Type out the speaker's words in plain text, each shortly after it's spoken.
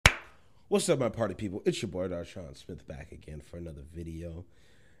What's up, my party people? It's your boy Darshawn Smith back again for another video.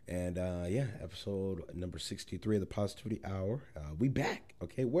 And episode number 63 of the Positivity Hour. We back,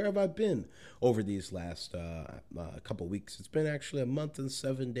 okay? Where have I been over these last couple weeks? It's been actually a month and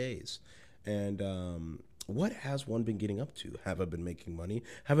 7 days. And what has one been getting up to? Have I been making money?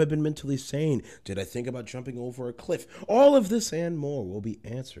 Have I been mentally sane? Did I think about jumping over a cliff? All of this and more will be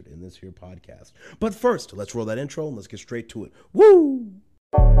answered in this here podcast. But first, let's roll that intro and let's get straight to it. Woo!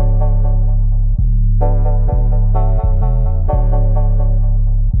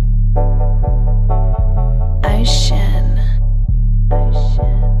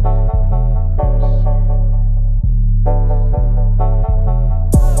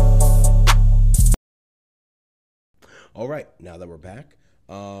 All right, now that we're back,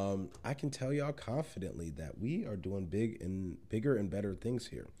 I can tell y'all confidently that we are doing bigger and better things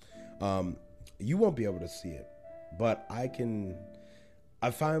here. You won't be able to see it, but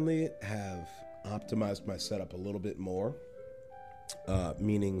I finally have optimized my setup a little bit more,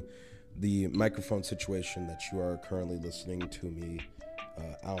 meaning the microphone situation that you are currently listening to me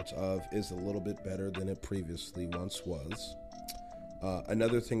out of is a little bit better than it previously once was.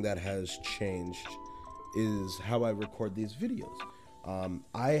 Another thing that has changed is how I record these videos.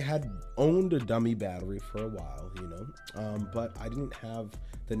 I had owned a dummy battery for a while, but I didn't have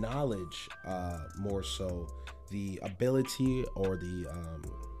the knowledge, more so the ability or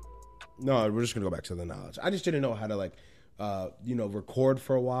no, we're just gonna go back to the knowledge. I just didn't know how to record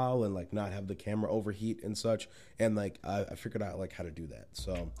for a while and not have the camera overheat and such. And I figured out how to do that.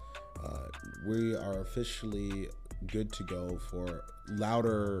 So we are officially good to go for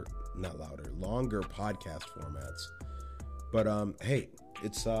longer podcast formats. But hey,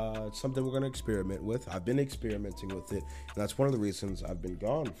 it's something we're gonna experiment with. I've been experimenting with it, and that's one of the reasons I've been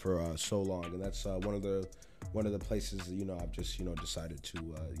gone for so long. And that's one of the places I've just decided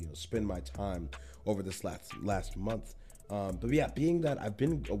to spend my time over this last month. But yeah, being that I've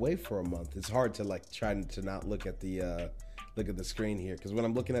been away for a month, it's hard to try to not look at the screen here, because when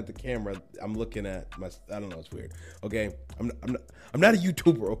I'm looking at the camera, I'm looking at I don't know, it's weird. Okay, I'm not a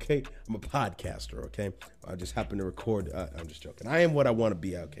YouTuber. Okay, I'm a podcaster. Okay, I just happen to record. I'm just joking. I am what I want to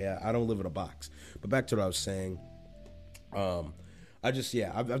be. Okay, I don't live in a box. But back to what I was saying.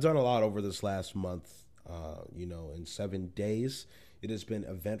 I've done a lot over this last month. In 7 days. It has been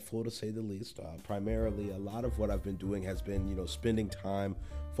eventful, to say the least. Primarily, a lot of what I've been doing has been, spending time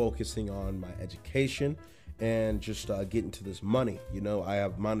focusing on my education and just getting to this money. I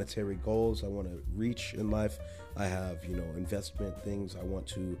have monetary goals I want to reach in life. I have, investment things I want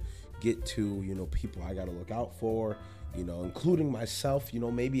to get to, people I got to look out for, including myself.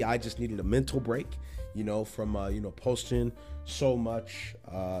 Maybe I just needed a mental break, from, posting so much.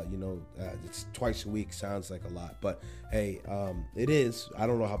 It's twice a week, sounds like a lot, but hey, it is. I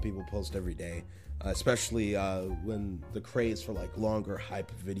don't know how people post every day, especially when the craze for longer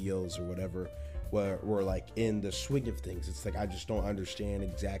hype videos or whatever, where we're in the swing of things. It's I just don't understand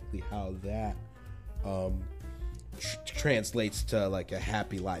exactly how that translates to a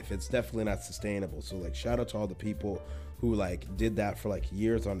happy life. It's definitely not sustainable. So shout out to all the people who did that for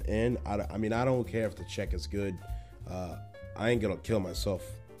years on end. I mean, I don't care if the check is good. I ain't gonna kill myself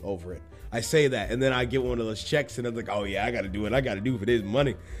over it. I say that, and then I get one of those checks, and I'm like, oh yeah, I gotta do what I gotta do for this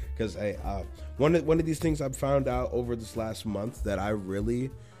money. Because hey, one of these things I've found out over this last month that I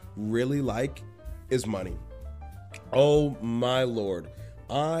really, really like is money. Oh my Lord.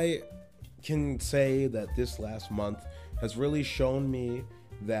 I can say that this last month has really shown me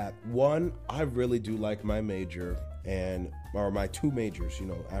that, one, I really do like my major, or my two majors,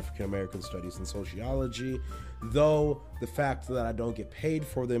 African American Studies and Sociology, though the fact that I don't get paid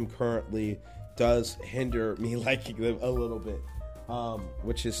for them currently does hinder me liking them a little bit,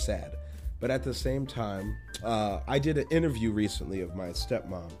 which is sad. But at the same time, I did an interview recently of my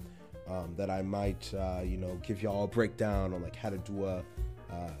stepmom that I might, give y'all a breakdown on how to do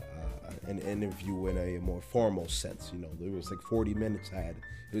an interview in a more formal sense. There was 40 minutes I had.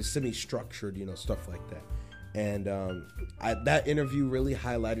 It was semi-structured, stuff like that. And that interview really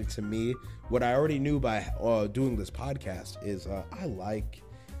highlighted to me what I already knew by doing this podcast is I like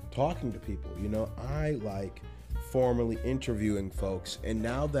talking to people. I like formally interviewing folks. And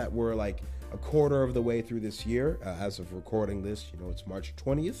now that we're a quarter of the way through this year, as of recording this, it's March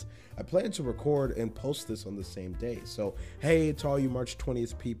 20th. I plan to record and post this on the same day. So, hey, to all you March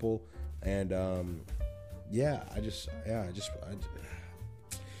 20th people. And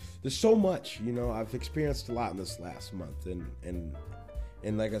there's so much, I've experienced a lot in this last month, and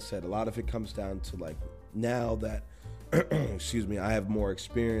like I said, a lot of it comes down to now that excuse me, I have more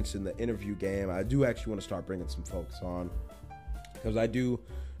experience in the interview game. I do actually want to start bringing some folks on, because I do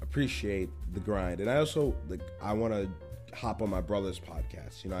appreciate the grind. And I also I want to hop on my brother's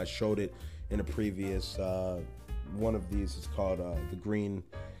podcast. I showed it in a previous one of these. It's called the Green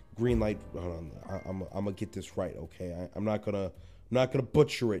Light. Hold on, I'm gonna get this right, okay? I'm not gonna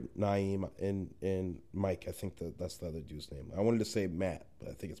butcher it, Naeem and Mike. I think that's the other dude's name. I wanted to say Matt, but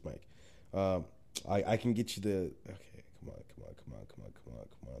I think it's Mike. I can get you the. Okay, come on.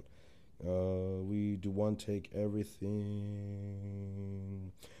 We do one take everything.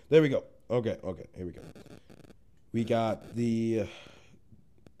 There we go. Okay, here we go. We got the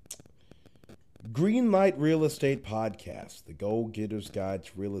Green Light Real Estate Podcast, the Go Getter's Guide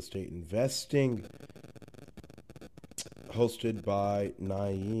to Real Estate Investing, hosted by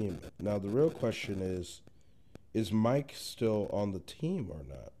Naeem. Now, the real question is Mike still on the team or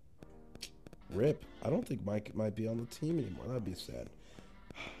not? RIP. I don't think Mike might be on the team anymore. That'd be sad.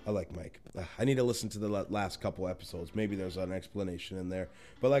 I like Mike. I need to listen to the last couple episodes. Maybe there's an explanation in there.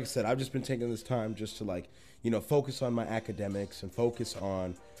 But like I said, I've just been taking this time just to focus on my academics and focus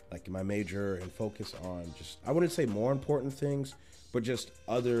on my major and focus on just, I wouldn't say more important things, but just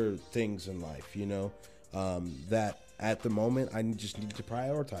other things in life, that at the moment I just need to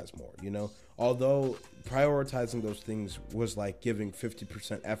prioritize more, although prioritizing those things was like giving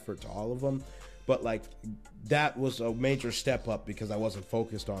 50% effort to all of them. But that was a major step up because I wasn't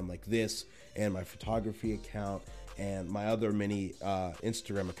focused on this and my photography account and my other many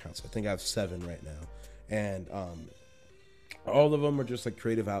Instagram accounts. I think I have 7 right now. And all of them are just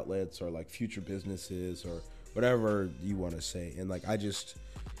creative outlets or future businesses or whatever you want to say. And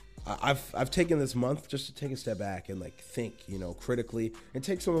I've taken this month just to take a step back and think, critically and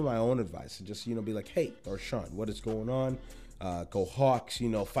take some of my own advice and just, be like, hey, or Sean, what is going on? Go Hawks,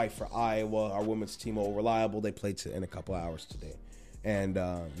 fight for Iowa. Our women's team are reliable. They played in a couple hours today. And,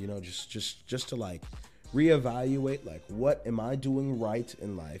 just to reevaluate, what am I doing right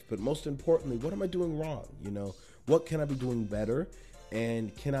in life? But most importantly, what am I doing wrong? What can I be doing better?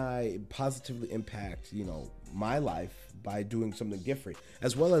 And can I positively impact, my life by doing something different,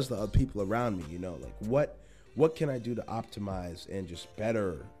 as well as the other people around me, what can I do to optimize and just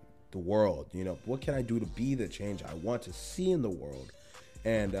better the world? What can I do to be the change I want to see in the world?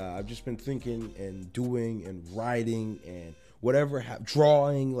 And I've just been thinking and doing and writing and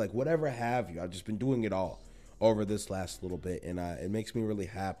drawing, whatever have you. I've just been doing it all over this last little bit, and it makes me really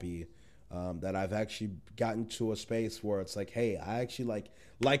happy that I've actually gotten to a space where it's hey, I actually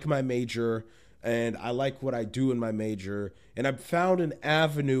like my major, and I like what I do in my major, and I've found an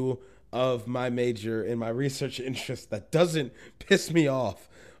avenue of my major and my research interest that doesn't piss me off.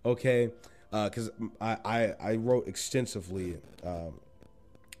 Okay, because I wrote extensively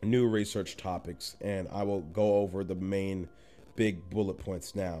new research topics, and I will go over the main big bullet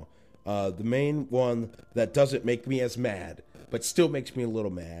points now. The main one that doesn't make me as mad, but still makes me a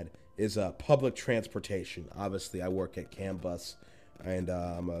little mad, is public transportation. Obviously, I work at CAMBUS, and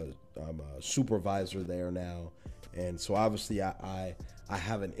I'm a supervisor there now, and so obviously I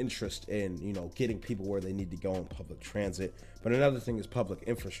have an interest in getting people where they need to go in public transit. But another thing is public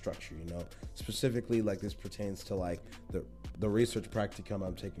infrastructure. Specifically this pertains to the research practicum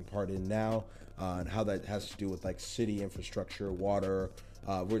I'm taking part in now, and how that has to do with city infrastructure, water.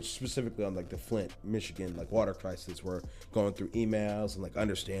 We're specifically on the Flint, Michigan water crisis. We're going through emails and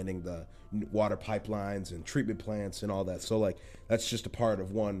understanding the water pipelines and treatment plants and all that. So that's just a part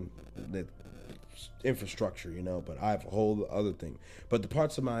of one that infrastructure, but I have a whole other thing. But the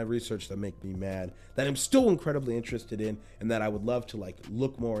parts of my research that make me mad, that I'm still incredibly interested in, and that I would love to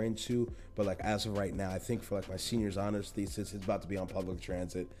look more into, but as of right now, I think for my senior's honors thesis, it's about to be on public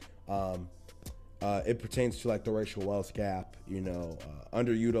transit. It pertains to the racial wealth gap,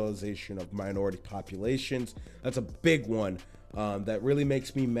 underutilization of minority populations. That's a big one that really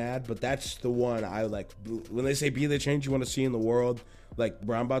makes me mad, but that's the one I when they say be the change you want to see in the world.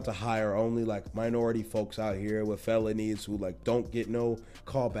 Bro, I'm about to hire only minority folks out here with felonies who don't get no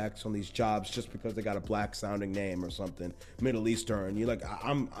callbacks on these jobs just because they got a black sounding name or something, Middle Eastern.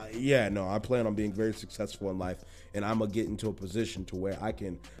 I plan on being very successful in life, and I'm gonna get into a position to where I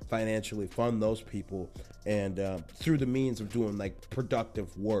can financially fund those people, and through the means of doing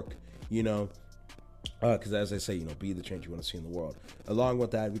productive work, because as I say, be the change you want to see in the world. Along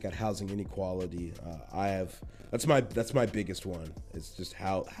with that, we got housing inequality. That's my biggest one. It's just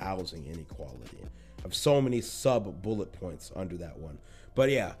housing inequality. I have so many sub bullet points under that one. But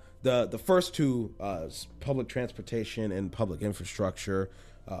yeah, the first two, public transportation and public infrastructure,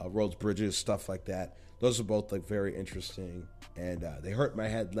 roads, bridges, stuff like that. Those are both very interesting, and they hurt my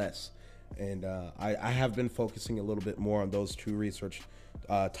head less. And I have been focusing a little bit more on those two research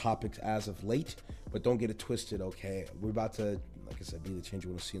topics as of late, but don't get it twisted, okay? We're about to like I said, be the change you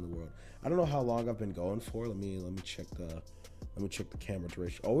want to see in the world. I don't know how long I've been going for. Let me check the camera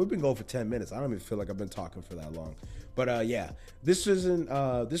duration. Oh, we've been going for 10 minutes. I don't even feel like I've been talking for that long. But yeah, this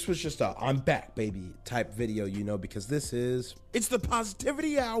was just a I'm back, baby type video, because it's the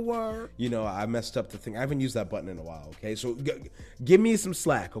positivity hour. I messed up the thing. I haven't used that button in a while, okay? So give me some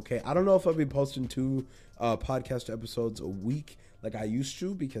slack, okay? I don't know if I'll be posting 2 podcast episodes a week like I used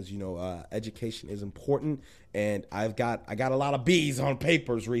to, because education is important, and I got a lot of B's on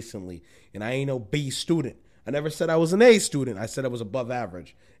papers recently, and I ain't no B student. I never said I was an A student. I said I was above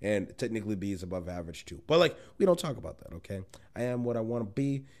average, and technically B is above average too. But we don't talk about that, okay? I am what I want to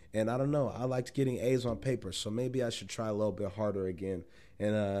be, and I don't know. I liked getting A's on paper, so maybe I should try a little bit harder again.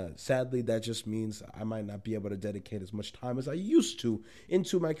 And sadly, that just means I might not be able to dedicate as much time as I used to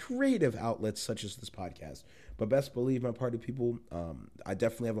into my creative outlets, such as this podcast. But best believe, my party people, I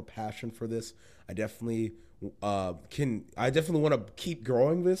definitely have a passion for this. I definitely want to keep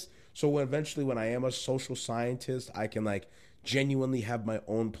growing this. So eventually, when I am a social scientist, I can genuinely have my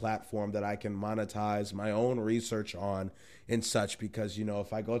own platform that I can monetize my own research on and such. Because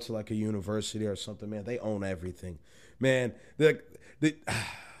if I go to a university or something, man, they own everything, man.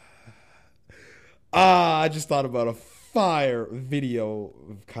 I just thought about a fire video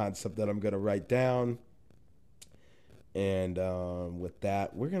concept that I'm gonna write down. And with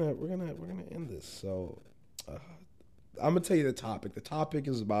that, we're gonna end this. So I'm gonna tell you the topic. The topic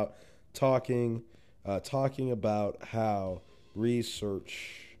is about talking about how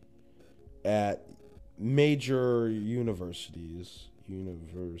research at major universities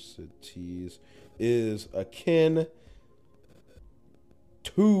is akin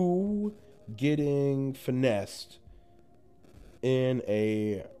to getting finessed in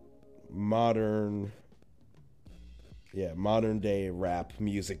a modern day rap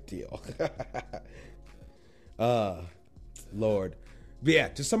music deal. Lord. But yeah,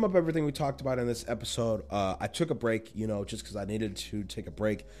 to sum up everything we talked about in this episode, I took a break, just because I needed to take a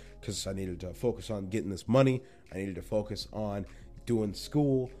break, because I needed to focus on getting this money. I needed to focus on doing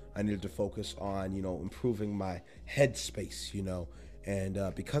school. I needed to focus on, improving my headspace,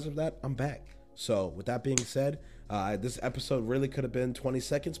 and because of that, I'm back. So with that being said, this episode really could have been 20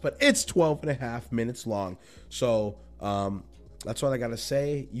 seconds, but it's 12 and a half minutes long. So that's all I got to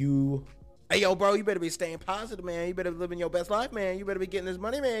say. Hey, yo, bro, you better be staying positive, man. You better be living your best life, man. You better be getting this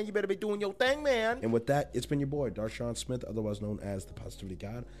money, man. You better be doing your thing, man. And with that, it's been your boy, Darshawn Smith, otherwise known as the Positivity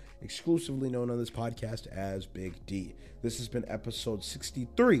God, exclusively known on this podcast as Big D. This has been episode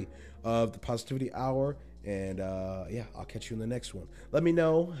 63 of the Positivity Hour. And yeah, I'll catch you in the next one. Let me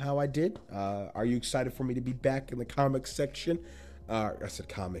know how I did. Are you excited for me to be back in the comic section? I said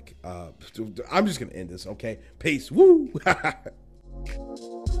comic. I'm just going to end this, okay? Peace. Woo!